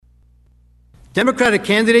Democratic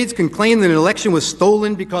candidates can claim that an election was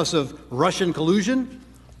stolen because of Russian collusion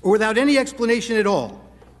or without any explanation at all,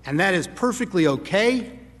 and that is perfectly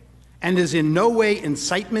okay and is in no way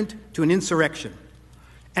incitement to an insurrection.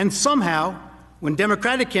 And somehow, when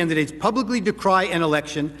Democratic candidates publicly decry an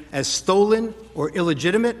election as stolen or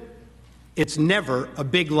illegitimate, it's never a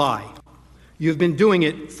big lie. You've been doing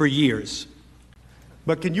it for years.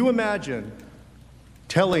 But can you imagine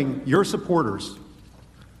telling your supporters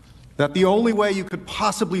that the only way you could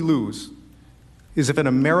possibly lose is if an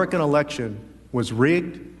American election was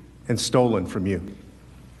rigged and stolen from you?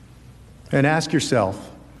 And ask yourself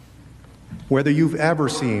whether you've ever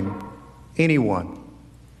seen anyone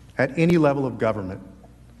at any level of government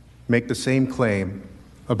make the same claim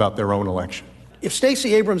about their own election. If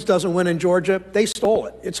Stacey Abrams doesn't win in Georgia, they stole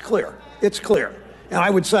it. It's clear. It's clear. And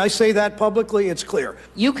I say that publicly, it's clear.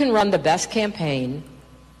 You can run the best campaign.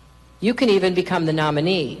 You can even become the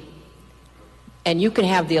nominee. And you can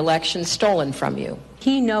have the election stolen from you.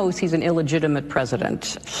 He knows he's an illegitimate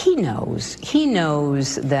president. He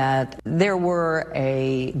knows that there were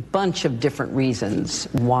a bunch of different reasons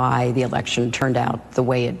why the election turned out the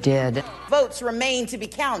way it did. Votes remain to be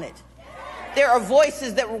counted. There are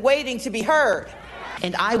voices that were waiting to be heard.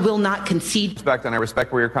 And I will not concede. And I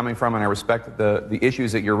respect where you're coming from, and I respect the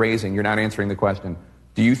issues that you're raising. You're not answering the question.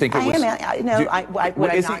 Do you think it was...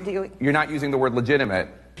 You're not using the word legitimate.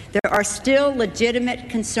 There are still legitimate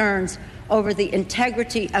concerns over the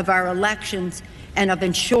integrity of our elections and of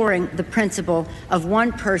ensuring the principle of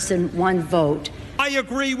one person, one vote. I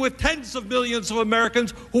agree with tens of millions of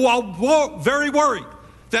Americans who are very worried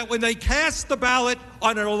that when they cast the ballot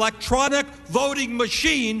on an electronic voting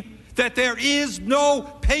machine, that there is no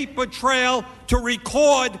paper trail to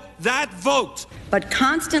record that vote. But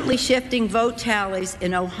constantly shifting vote tallies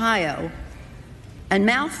in Ohio and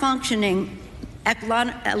malfunctioning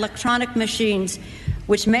electronic machines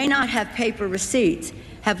which may not have paper receipts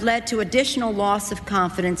have led to additional loss of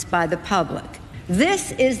confidence by the public.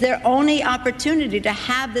 This is their only opportunity to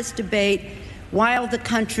have this debate while the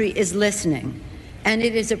country is listening, and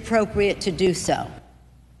it is appropriate to do so.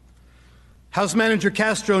 House Manager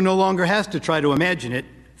Castro no longer has to try to imagine it,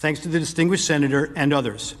 thanks to the distinguished senator and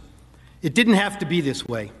others. It didn't have to be this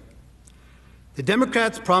way. The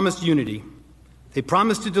Democrats promised unity. They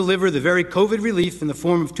promised to deliver the very COVID relief in the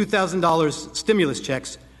form of $2,000 stimulus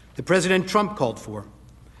checks that President Trump called for.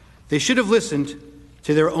 They should have listened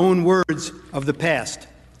to their own words of the past.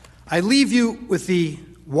 I leave you with the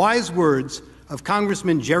wise words of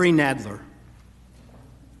Congressman Jerry Nadler.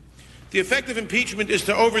 The effect of impeachment is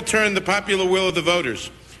to overturn the popular will of the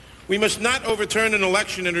voters. We must not overturn an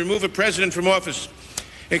election and remove a president from office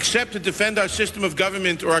except to defend our system of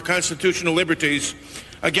government or our constitutional liberties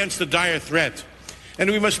against a dire threat. And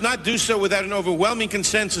we must not do so without an overwhelming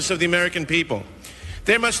consensus of the American people.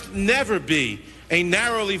 There must never be a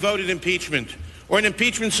narrowly voted impeachment or an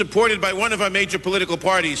impeachment supported by one of our major political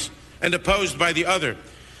parties and opposed by the other.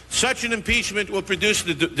 Such an impeachment will produce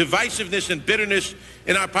the divisiveness and bitterness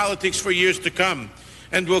in our politics for years to come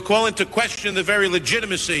and will call into question the very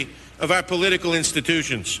legitimacy of our political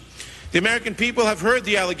institutions. The American people have heard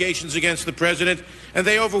the allegations against the president, and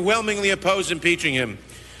they overwhelmingly oppose impeaching him.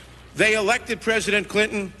 They elected President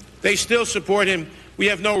Clinton. They still support him. We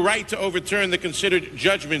have no right to overturn the considered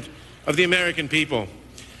judgment of the American people.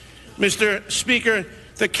 Mr. Speaker,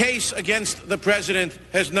 the case against the president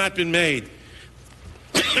has not been made.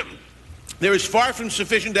 There is far from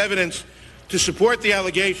sufficient evidence to support the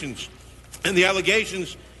allegations, and the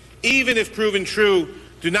allegations, even if proven true,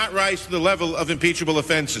 do not rise to the level of impeachable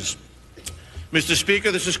offenses. Mr.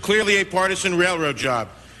 Speaker, this is clearly a partisan railroad job.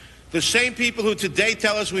 The same people who today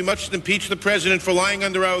tell us we must impeach the president for lying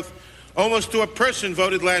under oath almost to a person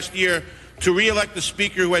voted last year to re-elect the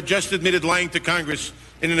speaker who had just admitted lying to Congress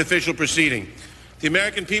in an official proceeding. The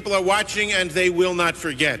American people are watching, and they will not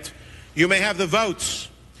forget. You may have the votes,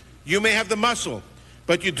 you may have the muscle,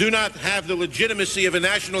 but you do not have the legitimacy of a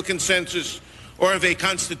national consensus or of a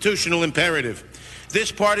constitutional imperative.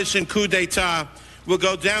 This partisan coup d'etat will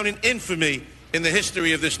go down in infamy in the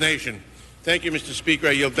history of this nation. Thank you, Mr. Speaker.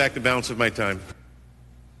 I yield back the balance of my time.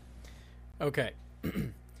 Okay.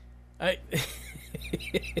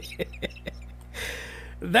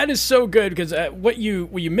 That is so good, because what you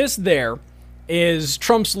missed there is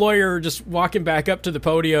Trump's lawyer just walking back up to the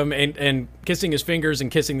podium and kissing his fingers and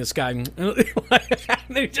kissing the sky.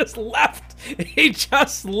 And he just left. He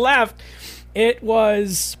just left. It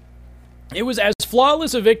was as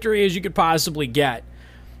flawless a victory as you could possibly get.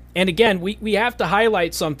 And again, we have to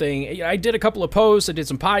highlight something. I did a couple of posts, I did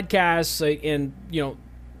some podcasts, and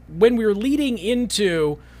when we were leading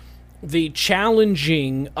into the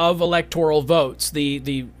challenging of electoral votes,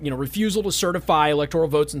 the refusal to certify electoral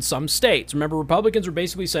votes in some states. Remember, Republicans are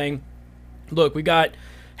basically saying, look, we got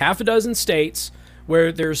half a dozen states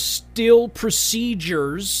where there's still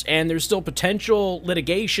procedures and there's still potential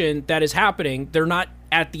litigation that is happening. They're not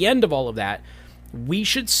at the end of all of that. We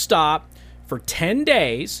should stop for 10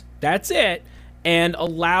 days. That's it. And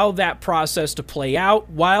allow that process to play out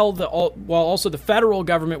while also the federal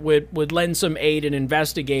government would lend some aid in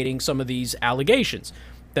investigating some of these allegations.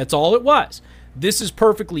 That's all it was. This is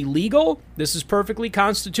perfectly legal. This is perfectly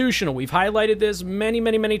constitutional. We've highlighted this many,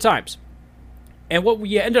 many, many times. And what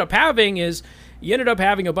we ended up having is you ended up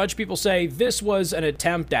having a bunch of people say this was an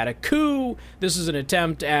attempt at a coup. This is an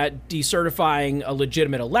attempt at decertifying a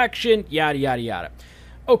legitimate election, yada, yada, yada.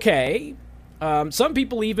 Okay. Some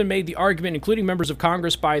people even made the argument, including members of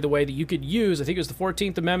Congress, by the way, that you could use, I think it was the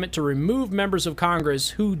 14th Amendment, to remove members of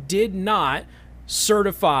Congress who did not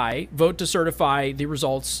vote to certify the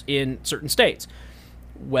results in certain states.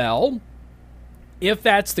 Well, if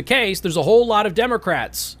that's the case, there's a whole lot of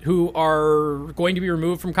Democrats who are going to be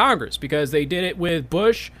removed from Congress because they did it with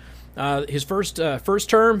Bush, his first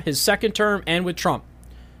term, his second term, and with Trump.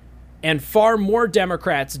 And far more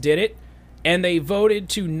Democrats did it, and they voted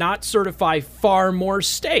to not certify far more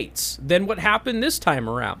states than what happened this time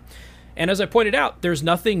around. And as I pointed out, there's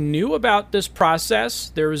nothing new about this process.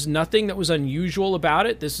 There was nothing that was unusual about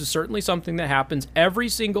it. This is certainly something that happens every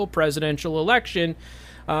single presidential election,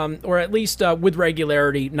 or at least with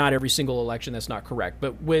regularity. Not every single election, that's not correct,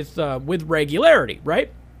 but with regularity,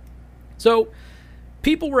 right? So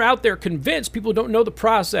people were out there convinced. People don't know the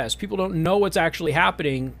process. People don't know what's actually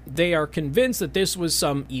happening. They are convinced that this was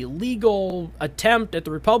some illegal attempt at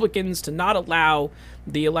the Republicans to not allow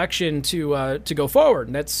the election to go forward.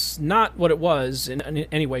 And that's not what it was in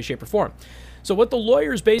any way, shape, or form. So what the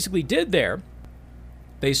lawyers basically did there,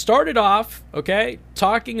 they started off,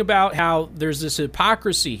 talking about how there's this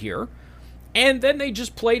hypocrisy here, and then they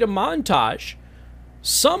just played a montage,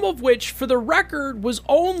 some of which, for the record, was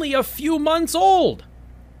only a few months old.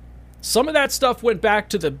 Some of that stuff went back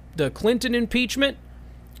to the Clinton impeachment.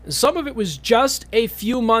 Some of it was just a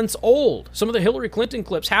few months old. Some of the Hillary Clinton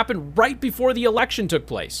clips happened right before the election took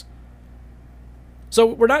place. So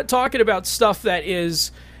we're not talking about stuff that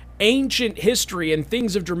is ancient history and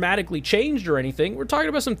things have dramatically changed or anything. We're talking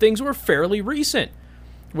about some things that were fairly recent,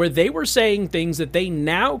 where they were saying things that they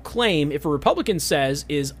now claim, if a Republican says,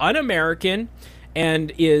 is un-American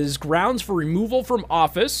and is grounds for removal from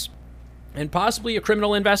office and possibly a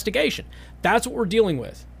criminal investigation. That's what we're dealing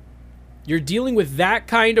with. You're dealing with that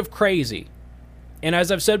kind of crazy. And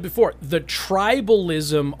as I've said before, the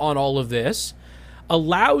tribalism on all of this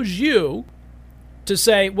allows you to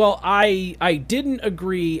say, well, I didn't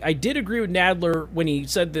agree. I did agree with Nadler when he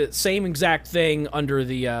said the same exact thing under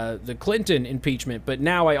the Clinton impeachment, but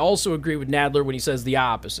now I also agree with Nadler when he says the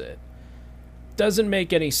opposite. Doesn't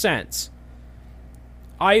make any sense.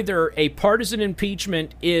 Either a partisan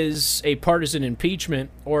impeachment is a partisan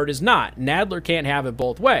impeachment or it is not. Nadler can't have it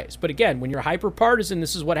both ways. But again, when you're hyper-partisan,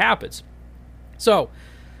 this is what happens. So,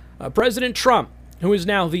 President Trump, who is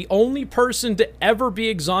now the only person to ever be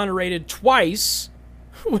exonerated twice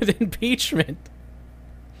with impeachment.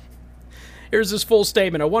 Here's his full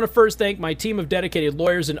statement. I want to first thank my team of dedicated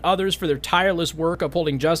lawyers and others for their tireless work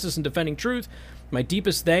upholding justice and defending truth. My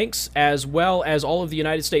deepest thanks, as well as all of the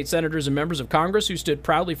United States senators and members of Congress who stood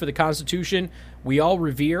proudly for the Constitution we all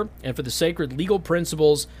revere and for the sacred legal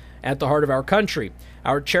principles at the heart of our country.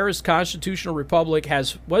 Our cherished constitutional republic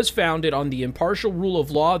was founded on the impartial rule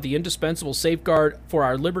of law, the indispensable safeguard for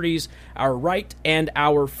our liberties, our right, and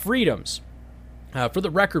our freedoms. For the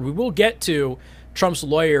record, we will get to Trump's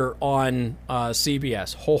lawyer on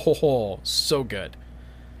CBS. Ho, ho, ho. So good.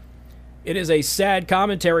 It is a sad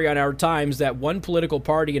commentary on our times that one political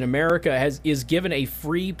party in America is given a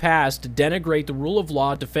free pass to denigrate the rule of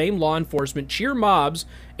law, defame law enforcement, cheer mobs,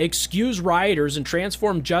 excuse rioters, and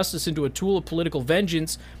transform justice into a tool of political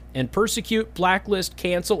vengeance, and persecute, blacklist,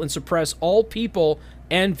 cancel, and suppress all people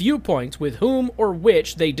and viewpoints with whom or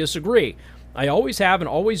which they disagree. I always have and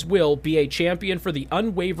always will be a champion for the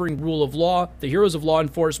unwavering rule of law, the heroes of law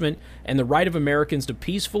enforcement, and the right of Americans to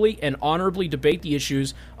peacefully and honorably debate the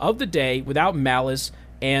issues of the day without malice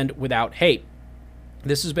and without hate.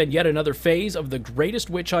 This has been yet another phase of the greatest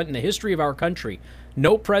witch hunt in the history of our country.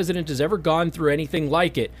 No president has ever gone through anything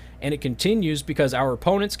like it, and it continues because our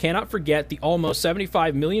opponents cannot forget the almost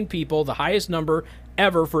 75 million people, the highest number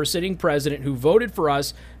ever for a sitting president, who voted for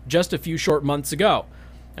us just a few short months ago.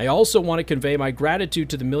 I also want to convey my gratitude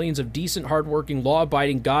to the millions of decent, hardworking,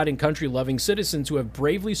 law-abiding, God and country-loving citizens who have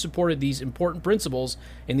bravely supported these important principles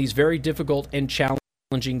in these very difficult and challenging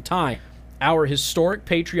challenging time. Our historic,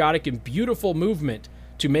 patriotic, and beautiful movement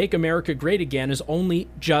to make America great again has only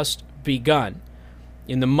just begun.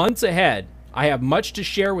 In the months ahead, I have much to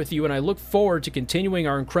share with you, and I look forward to continuing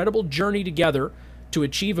our incredible journey together to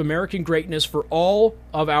achieve American greatness for all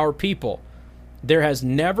of our people. There has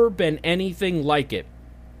never been anything like it.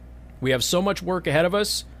 We have so much work ahead of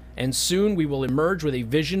us, and soon we will emerge with a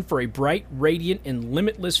vision for a bright, radiant, and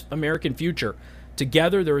limitless American future.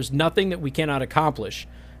 Together, there is nothing that we cannot accomplish.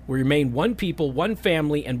 We remain one people, one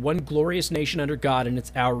family, and one glorious nation under God, and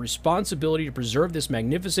it's our responsibility to preserve this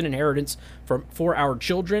magnificent inheritance for our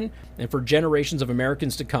children and for generations of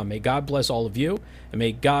Americans to come. May God bless all of you, and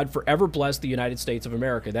may God forever bless the United States of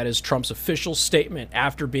America. That is Trump's official statement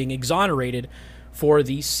after being exonerated for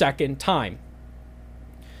the second time.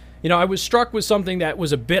 You know, I was struck with something that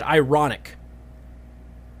was a bit ironic.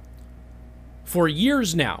 For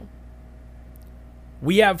years now,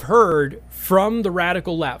 we have heard from the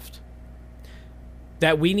radical left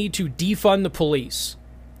that we need to defund the police,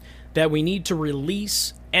 that we need to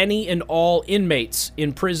release any and all inmates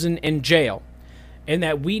in prison and jail, and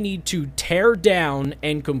that we need to tear down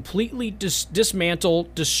and completely dismantle,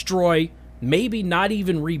 destroy, maybe not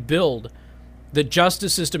even rebuild the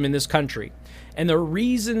justice system in this country. And the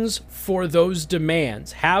reasons for those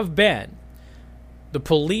demands have been the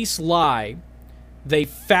police lie, they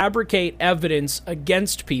fabricate evidence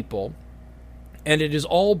against people, and it is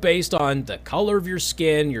all based on the color of your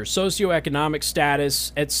skin, your socioeconomic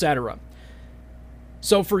status, etc.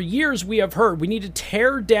 So for years we have heard we need to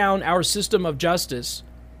tear down our system of justice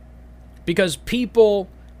because people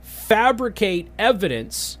fabricate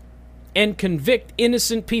evidence and convict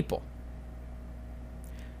innocent people.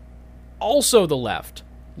 Also the left,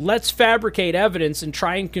 let's fabricate evidence and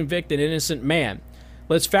try and convict an innocent man.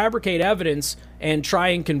 Let's fabricate evidence and try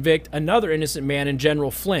and convict another innocent man in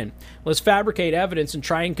General Flynn. Let's fabricate evidence and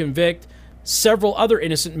try and convict several other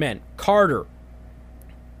innocent men. Carter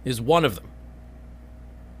is one of them.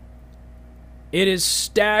 It is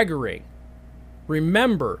staggering.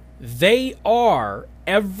 Remember, they are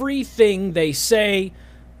everything they say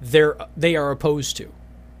they are opposed to.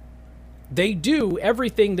 They do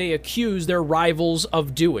everything they accuse their rivals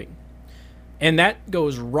of doing. And that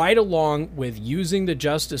goes right along with using the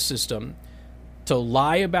justice system to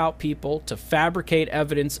lie about people, to fabricate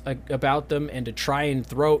evidence about them, and to try and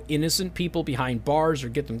throw innocent people behind bars or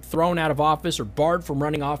get them thrown out of office or barred from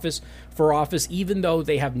running for office, even though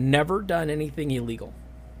they have never done anything illegal.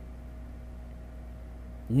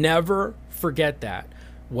 Never forget that.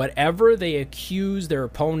 Whatever they accuse their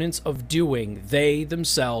opponents of doing, they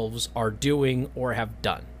themselves are doing or have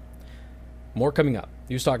done. More coming up.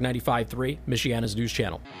 News Talk 95.3, Michiana's news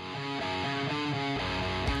channel.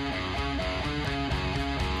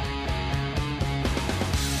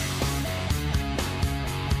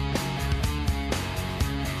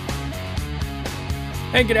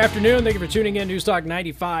 And good afternoon. Thank you for tuning in. News Talk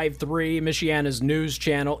 95.3, Michiana's news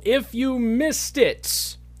channel. If you missed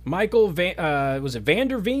it, was it Van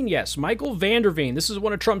der Veen? Yes, Michael Van der Veen. This is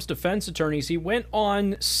one of Trump's defense attorneys. He went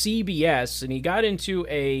on CBS and he got into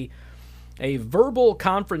a verbal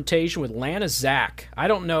confrontation with Lana Zak. I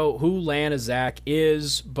don't know who Lana Zak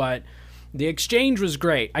is, but the exchange was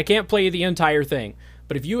great. I can't play you the entire thing,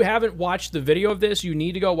 but if you haven't watched the video of this, you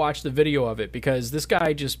need to go watch the video of it because this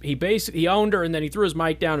guy he owned her and then he threw his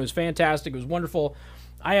mic down. It was fantastic. It was wonderful.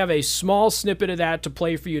 I have a small snippet of that to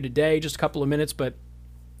play for you today, just a couple of minutes, but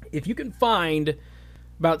if you can find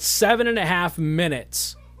about 7.5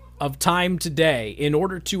 minutes of time today in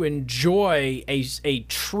order to enjoy a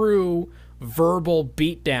true verbal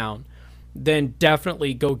beatdown, then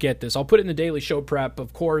definitely go get this. I'll put it in the daily show prep,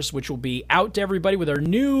 of course, which will be out to everybody with our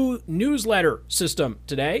new newsletter system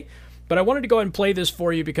today. But I wanted to go ahead and play this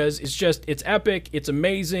for you because it's epic. It's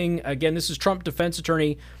amazing. Again, this is Trump defense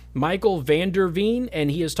attorney Michael Van der Veen, and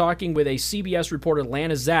he is talking with a CBS reporter,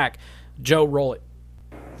 Lana Zak. Joe, roll it.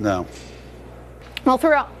 No. Well,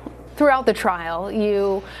 throughout the trial,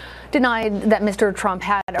 you denied that Mr. Trump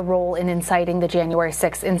had a role in inciting the January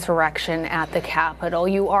 6th insurrection at the Capitol.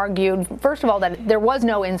 You argued, first of all, that there was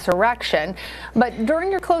no insurrection, but during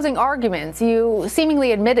your closing arguments, you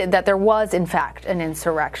seemingly admitted that there was, in fact, an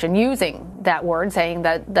insurrection, using that word, saying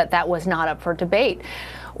that was not up for debate.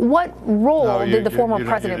 What role did the former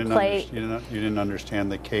president play? You didn't understand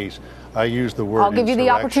the case. I used the word I'll give you the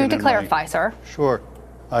opportunity to clarify, sir. Sure.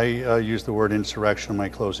 I used the word insurrection in my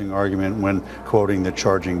closing argument when quoting the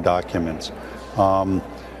charging documents.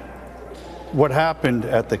 What happened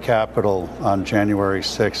at the Capitol on January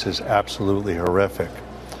 6th is absolutely horrific.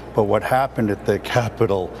 But what happened at the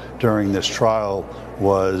Capitol during this trial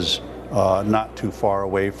was not too far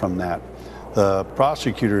away from that. The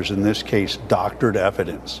prosecutors in this case doctored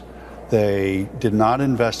evidence. They did not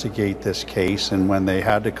investigate this case, and when they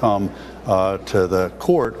had to come to the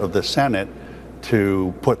court of the Senate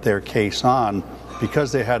to put their case on,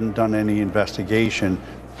 because they hadn't done any investigation,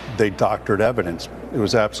 they doctored evidence. It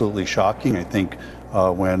was absolutely shocking. I think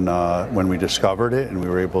when we discovered it and we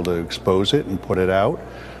were able to expose it and put it out,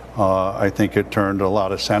 I think it turned a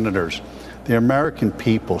lot of senators. The American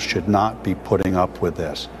people should not be putting up with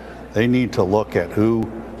this. They need to look at who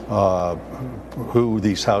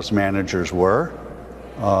these House managers were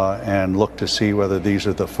and look to see whether these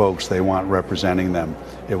are the folks they want representing them.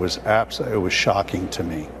 It was shocking to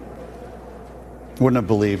me. Wouldn't have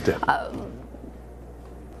believed it.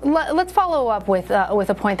 Let's follow up with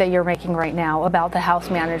a point that you're making right now about the House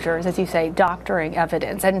managers, as you say, doctoring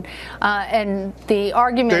evidence, and the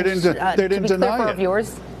argument. They didn't deny for it. Our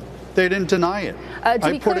viewers, they didn't deny it. I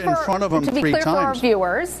put it in front of them 3 times. To be clear for our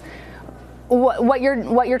viewers, what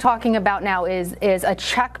you're talking about now is a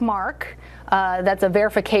check mark. That's a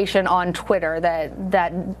verification on Twitter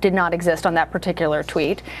that did not exist on that particular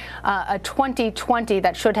tweet. A 2020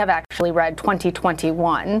 that should have actually read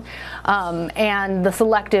 2021, and the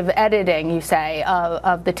selective editing, you say,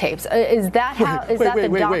 of the tapes. Is that how? Is that the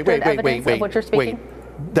doctored evidence of what you're speaking?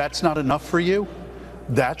 Wait, that's not enough for you?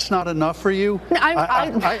 That's not enough for you?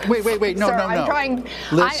 Wait, no, sir, no. I'm trying.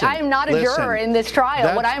 Listen, I am not a juror in this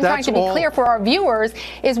trial. What I'm trying to be clear for our viewers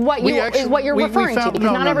is what you're referring to,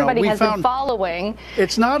 because not everybody has been following.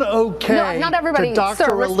 It's not okay. Not everybody, to doctor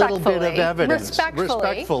sir, a little bit of evidence.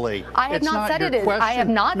 Respectfully, I have not said it is. I have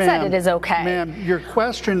not said it is okay. Ma'am, your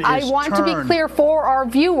question is I want to be clear for our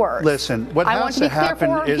viewers. Listen, what has to happen is I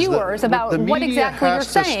want to be clear for our viewers about what exactly you're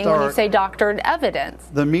saying when you say doctored evidence.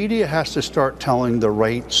 The media has to start telling the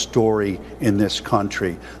right story in this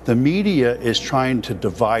country. The media is trying to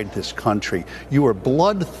divide this country. You are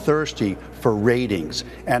bloodthirsty for ratings,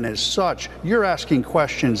 and as such, you're asking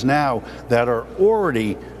questions now that are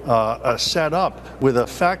already set up with a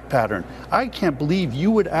fact pattern. I can't believe you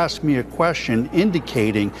would ask me a question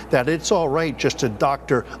indicating that it's all right just to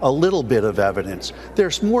doctor a little bit of evidence.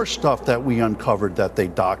 There's more stuff that we uncovered that they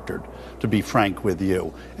doctored, to be frank with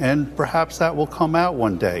you, and perhaps that will come out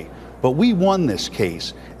one day. But we won this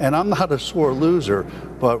case, and I'm not a sore loser,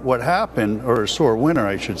 but what happened, or a sore winner,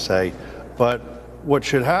 I should say, but what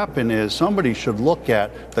should happen is somebody should look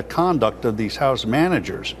at the conduct of these House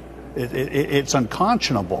managers. It's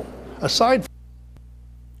unconscionable. It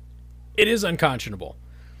is unconscionable.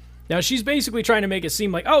 Now, she's basically trying to make it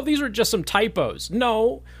seem like, oh, these are just some typos.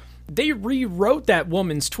 No, they rewrote that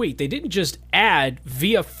woman's tweet. They didn't just add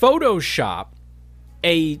via Photoshop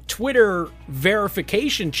a Twitter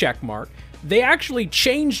verification check mark. They actually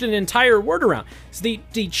changed an entire word around. So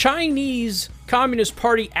the Chinese Communist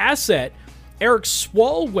Party asset, Eric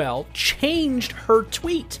Swalwell, changed her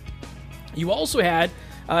tweet. You also had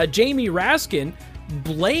Jamie Raskin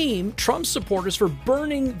blame Trump supporters for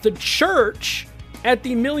burning the church at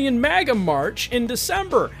the Million MAGA March in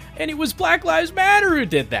December. And it was Black Lives Matter who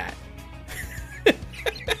did that.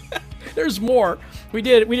 There's more. We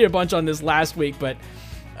did a bunch on this last week, but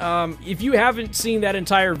if you haven't seen that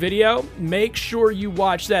entire video, make sure you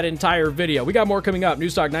watch that entire video. We got more coming up.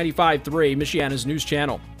 Newstalk 95.3, Michiana's news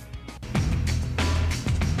channel.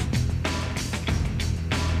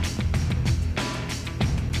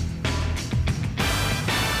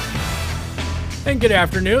 And good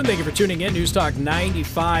afternoon. Thank you for tuning in. Newstalk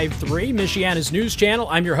 95.3, Michiana's news channel.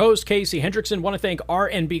 I'm your host, Casey Hendrickson. Want to thank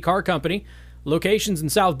R&B Car Company. Locations in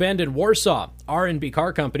South Bend and Warsaw. R&B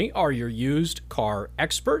Car Company are your used car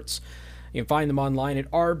experts. You can find them online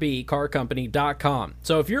at rbcarcompany.com.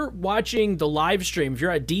 So if you're watching the live stream, if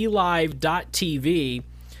you're at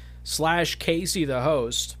dlive.tv/Casey the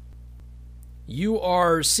host, you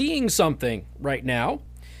are seeing something right now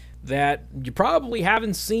that you probably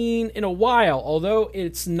haven't seen in a while, although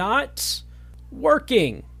it's not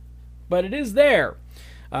working, but it is there.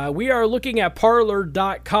 We are looking at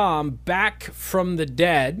Parler.com, Back from the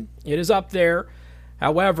Dead. It is up there.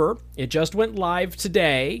 However, it just went live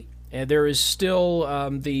today, and there is still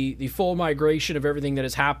the full migration of everything that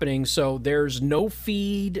is happening. So there's no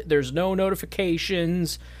feed, there's no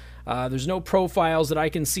notifications, there's no profiles that I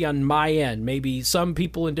can see on my end. Maybe some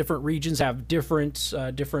people in different regions have different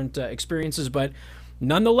experiences, but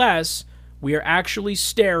nonetheless, we are actually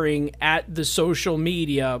staring at the social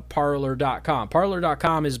media Parler.com.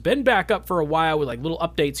 Parler.com has been back up for a while with like little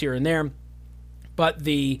updates here and there, but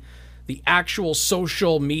the actual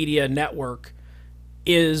social media network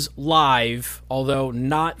is live, although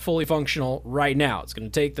not fully functional right now. It's going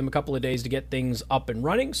to take them a couple of days to get things up and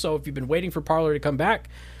running, so if you've been waiting for Parler to come back,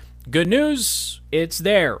 Good news, it's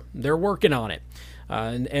there. They're working on it.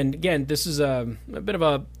 And again, this is a bit of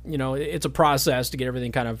a, it's a process to get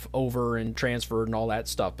everything kind of over and transferred and all that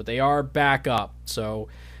stuff, but they are back up. So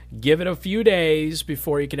give it a few days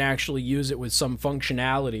before you can actually use it with some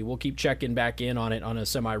functionality. We'll keep checking back in on it on a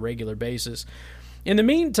semi-regular basis. In the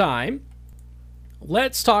meantime,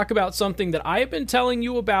 let's talk about something that I have been telling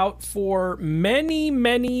you about for many,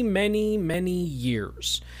 many, many, many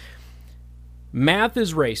years. Math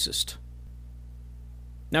is racist.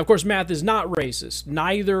 Now, of course, math is not racist.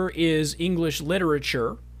 Neither is English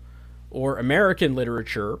literature or American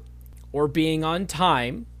literature or being on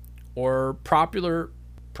time or proper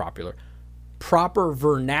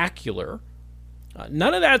vernacular.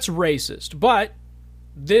 None of that's racist, but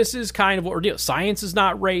this is kind of what we're dealing with. Science is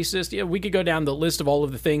not racist. Yeah, we could go down the list of all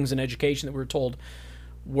of the things in education that we were told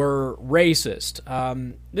were racist.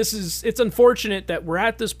 It's unfortunate that we're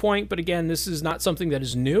at this point, but again, this is not something that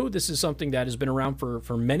is new. This is something that has been around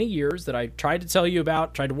for many years that I tried to tell you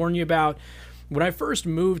about, tried to warn you about. When I first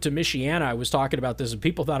moved to Michiana, I was talking about this and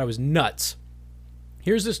people thought I was nuts.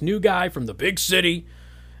 Here's this new guy from the big city,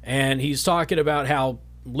 and he's talking about how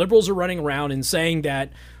liberals are running around and saying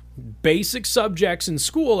that basic subjects in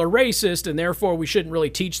school are racist and therefore we shouldn't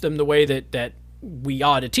really teach them the way that we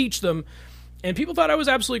ought to teach them. And people thought I was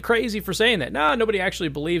absolutely crazy for saying that. No, nobody actually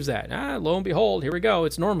believes that. Lo and behold, here we go.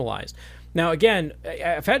 It's normalized. Now, again,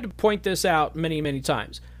 I've had to point this out many, many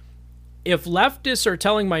times. If leftists are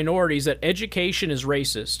telling minorities that education is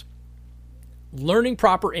racist, learning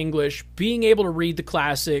proper English, being able to read the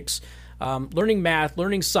classics, learning math,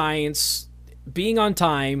 learning science, being on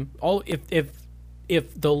time,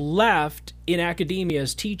 if the left in academia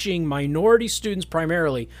is teaching minority students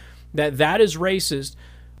primarily that is racist,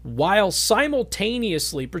 while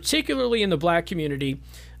simultaneously, particularly in the black community,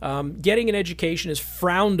 getting an education is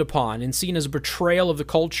frowned upon and seen as a betrayal of the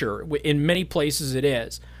culture. In many places it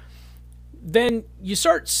is. Then you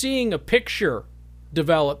start seeing a picture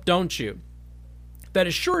develop, don't you? That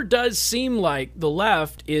it sure does seem like the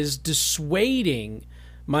left is dissuading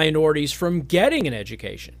minorities from getting an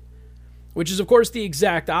education, which is, of course, the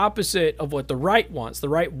exact opposite of what the right wants. The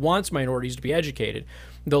right wants minorities to be educated.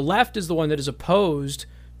 The left is the one that is opposed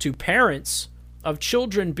to parents of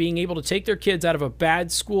children being able to take their kids out of a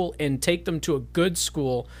bad school and take them to a good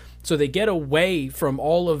school so they get away from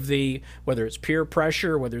all of the, whether it's peer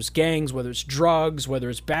pressure, whether it's gangs, whether it's drugs, whether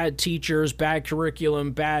it's bad teachers, bad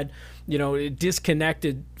curriculum, bad,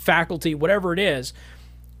 disconnected faculty, whatever it is.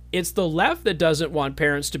 It's the left that doesn't want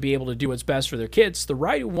parents to be able to do what's best for their kids. It's the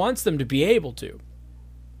right who wants them to be able to.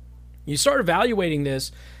 You start evaluating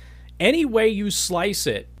this, any way you slice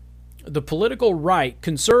it, the political right,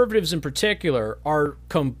 conservatives in particular, are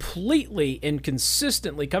completely and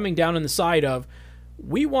consistently coming down on the side of,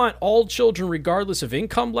 we want all children, regardless of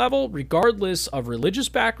income level, regardless of religious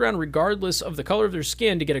background, regardless of the color of their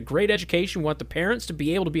skin, to get a great education. We want the parents to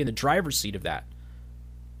be able to be in the driver's seat of that.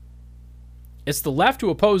 It's the left who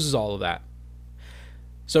opposes all of that.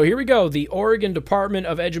 So here we go. The Oregon Department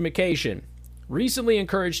of Education recently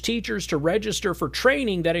encouraged teachers to register for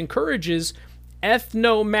training that encourages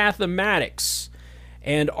ethnomathematics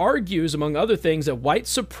and argues, among other things, that white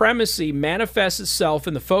supremacy manifests itself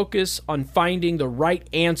in the focus on finding the right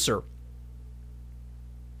answer.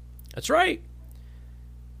 That's right.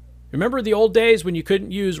 Remember the old days when you couldn't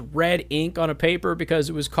use red ink on a paper because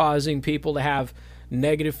it was causing people to have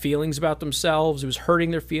negative feelings about themselves? It was hurting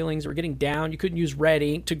their feelings. They were getting down. You couldn't use red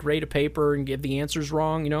ink to grade a paper and give the answers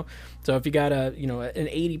wrong, So if you got an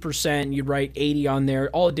 80%, you'd write 80 on there.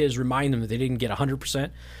 All it did is remind them that they didn't get 100%.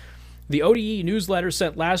 The ODE newsletter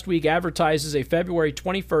sent last week advertises a February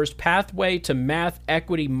 21st Pathway to Math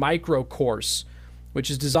Equity micro course, which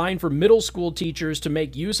is designed for middle school teachers to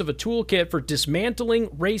make use of a toolkit for dismantling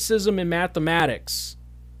racism in mathematics.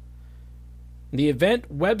 The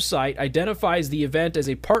event website identifies the event as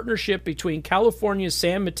a partnership between California's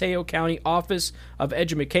San Mateo County Office of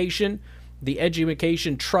Education, the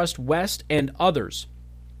Education Trust West, and others.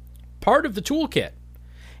 Part of the toolkit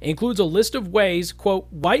includes a list of ways, quote,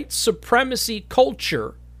 white supremacy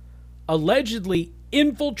culture allegedly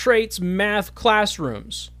infiltrates math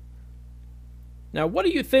classrooms. Now, what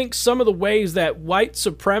do you think some of the ways that white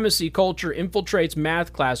supremacy culture infiltrates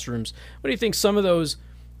math classrooms? What do you think some of those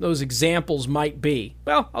examples might be?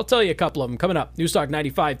 Well, I'll tell you a couple of them coming up. News Talk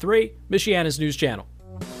 95.3, Michiana's news channel.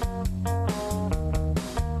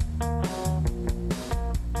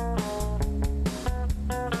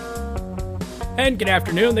 And good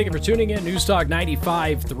afternoon. Thank you for tuning in. News Talk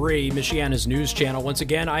 95.3, Michiana's news channel. Once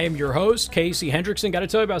again, I am your host, Casey Hendrickson. Got to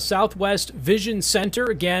tell you about Southwest Vision Center.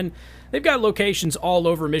 Again, They've got locations all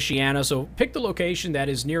over Michiana, so pick the location that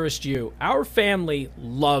is nearest you. Our family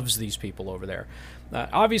loves these people over there.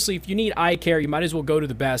 Obviously, if you need eye care, you might as well go to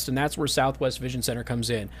the best, and that's where Southwest Vision Center comes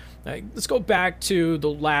in. Let's go back to the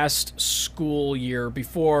last school year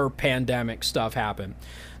before pandemic stuff happened.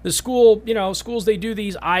 The school, schools, they do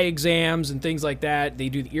these eye exams and things like that. They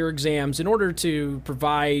do the ear exams in order to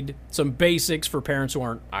provide some basics for parents who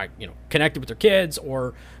aren't, connected with their kids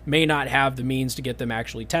or may not have the means to get them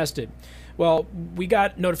actually tested. Well, we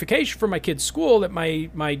got notification from my kid's school that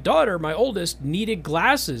my daughter, my oldest, needed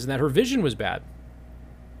glasses and that her vision was bad.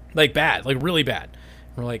 Like really bad.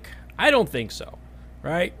 We're like, I don't think so,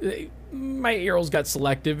 right? My 8-year-old's got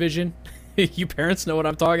selective vision. You parents know what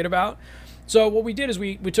I'm talking about. So what we did is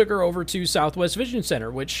we took her over to Southwest Vision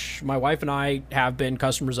Center, which my wife and I have been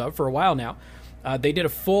customers of for a while now. They did a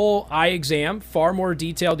full eye exam, far more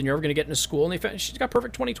detailed than you're ever going to get in a school, and they found she's got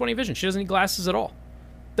perfect 20/20 vision. She doesn't need glasses at all.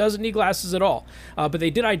 But they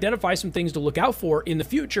did identify some things to look out for in the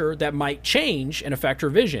future that might change and affect her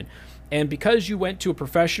vision. And because you went to a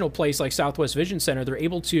professional place like Southwest Vision Center, they're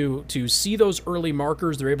able to see those early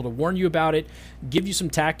markers. They're able to warn you about it, give you some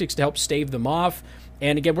tactics to help stave them off.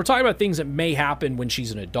 And again, we're talking about things that may happen when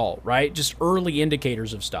she's an adult, right? Just early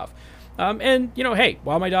indicators of stuff. Hey,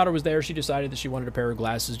 while my daughter was there, she decided that she wanted a pair of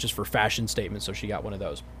glasses just for fashion statements, so she got one of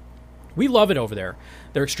those. We love it over there.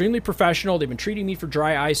 They're extremely professional. They've been treating me for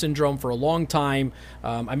dry eye syndrome for a long time.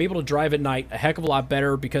 I'm able to drive at night a heck of a lot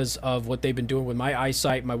better because of what they've been doing with my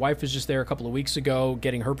eyesight. My wife was just there a couple of weeks ago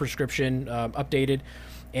getting her prescription updated.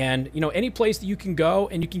 And, any place that you can go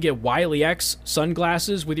and you can get Wiley X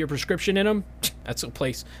sunglasses with your prescription in them, that's a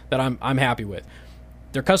place that I'm happy with.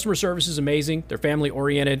 Their customer service is amazing. They're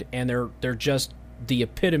family-oriented, and they're just the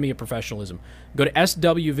epitome of professionalism. Go to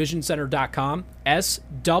swvisioncenter.com,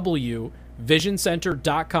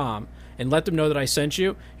 swvisioncenter.com, and let them know that I sent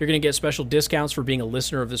you. You're going to get special discounts for being a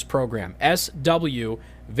listener of this program.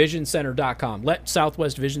 swvisioncenter.com. Let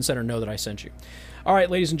Southwest Vision Center know that I sent you. All right,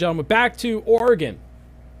 ladies and gentlemen, back to Oregon,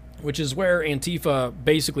 which is where Antifa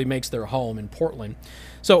basically makes their home in Portland.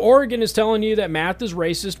 So Oregon is telling you that math is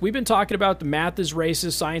racist. We've been talking about the math is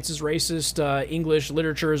racist, science is racist, English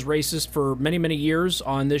literature is racist for many, many years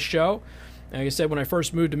on this show. Like I said, when I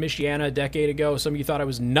first moved to Michiana a decade ago, some of you thought I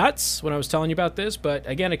was nuts when I was telling you about this, but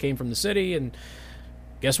again, I came from the city, and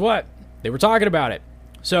guess what? They were talking about it.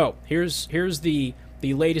 So here's the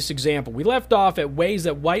latest example. We left off at ways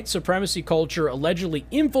that white supremacy culture allegedly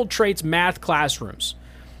infiltrates math classrooms.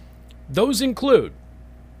 Those include,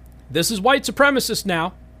 this is white supremacist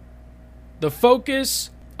now, the focus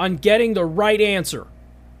on getting the right answer.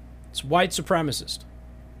 It's white supremacist.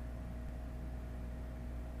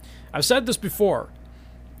 I've said this before.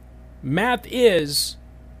 Math is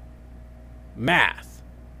math.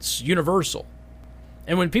 It's universal.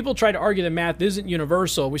 And when people try to argue that math isn't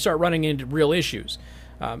universal, we start running into real issues.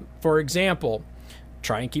 For example,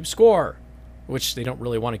 try and keep score, which they don't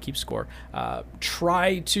really want to keep score.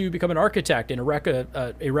 Try to become an architect and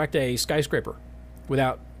erect a skyscraper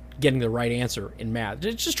without getting the right answer in math.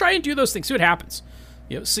 Just try and do those things. See what happens.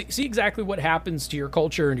 See exactly what happens to your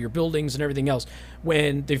culture and your buildings and everything else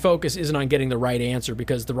when the focus isn't on getting the right answer,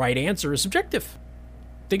 because the right answer is subjective.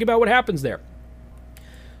 Think about what happens there.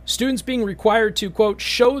 Students being required to, quote,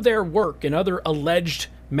 show their work and other alleged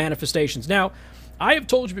manifestations. Now, I have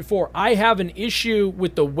told you before, I have an issue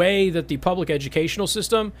with the way that the public educational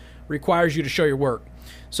system requires you to show your work.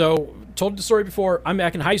 So, told the story before, I'm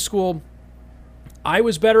back in high school. I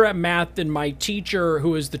was better at math than my teacher,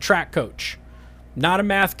 who is the track coach. Not a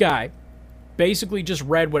math guy. Basically just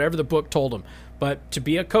read whatever the book told him. But to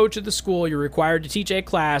be a coach at the school, you're required to teach a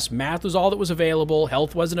class. Math was all that was available.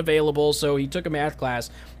 Health wasn't available, so he took a math class,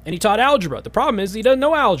 and he taught algebra. The problem is he doesn't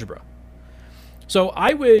know algebra. So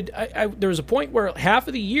there was a point where half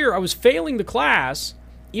of the year I was failing the class,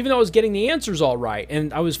 even though I was getting the answers all right.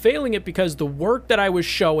 And I was failing it because the work that I was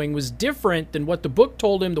showing was different than what the book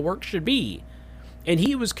told him the work should be. And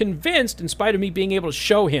he was convinced, in spite of me being able to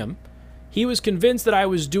show him, he was convinced that I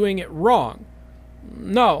was doing it wrong.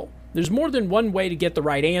 No, there's more than one way to get the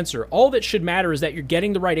right answer. All that should matter is that you're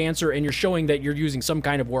getting the right answer and you're showing that you're using some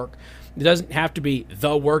kind of work. It doesn't have to be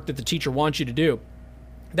the work that the teacher wants you to do.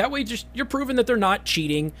 That way, you're proving that they're not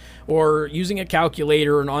cheating or using a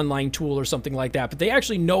calculator or an online tool or something like that, but they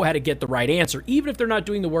actually know how to get the right answer. Even if they're not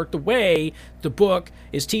doing the work the way the book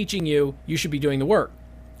is teaching you, you should be doing the work.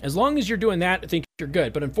 As long as you're doing that, I think you're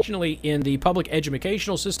good. But unfortunately, in the public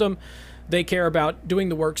educational system, they care about doing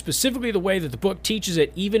the work specifically the way that the book teaches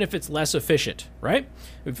it, even if it's less efficient, right?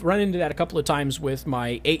 We've run into that a couple of times with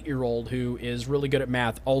my 8-year-old, who is really good at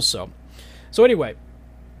math also. So anyway,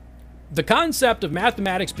 The concept of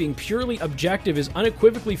mathematics being purely objective is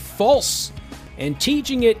unequivocally false, and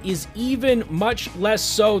teaching it is even much less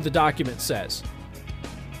so, the document says.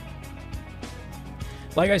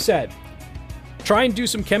 Like I said, try and do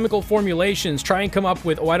some chemical formulations, try and come up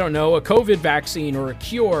with, a COVID vaccine or a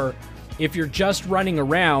cure if you're just running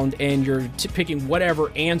around and you're picking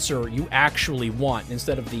whatever answer you actually want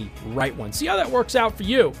instead of the right one. See how that works out for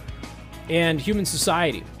you and human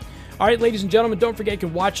society. All right, ladies and gentlemen, don't forget you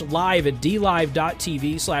can watch live at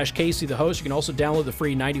dlive.tv/Casey the host. You can also download the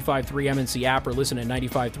free 95.3 MNC app or listen at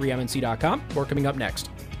 95.3mnc.com. More coming up next.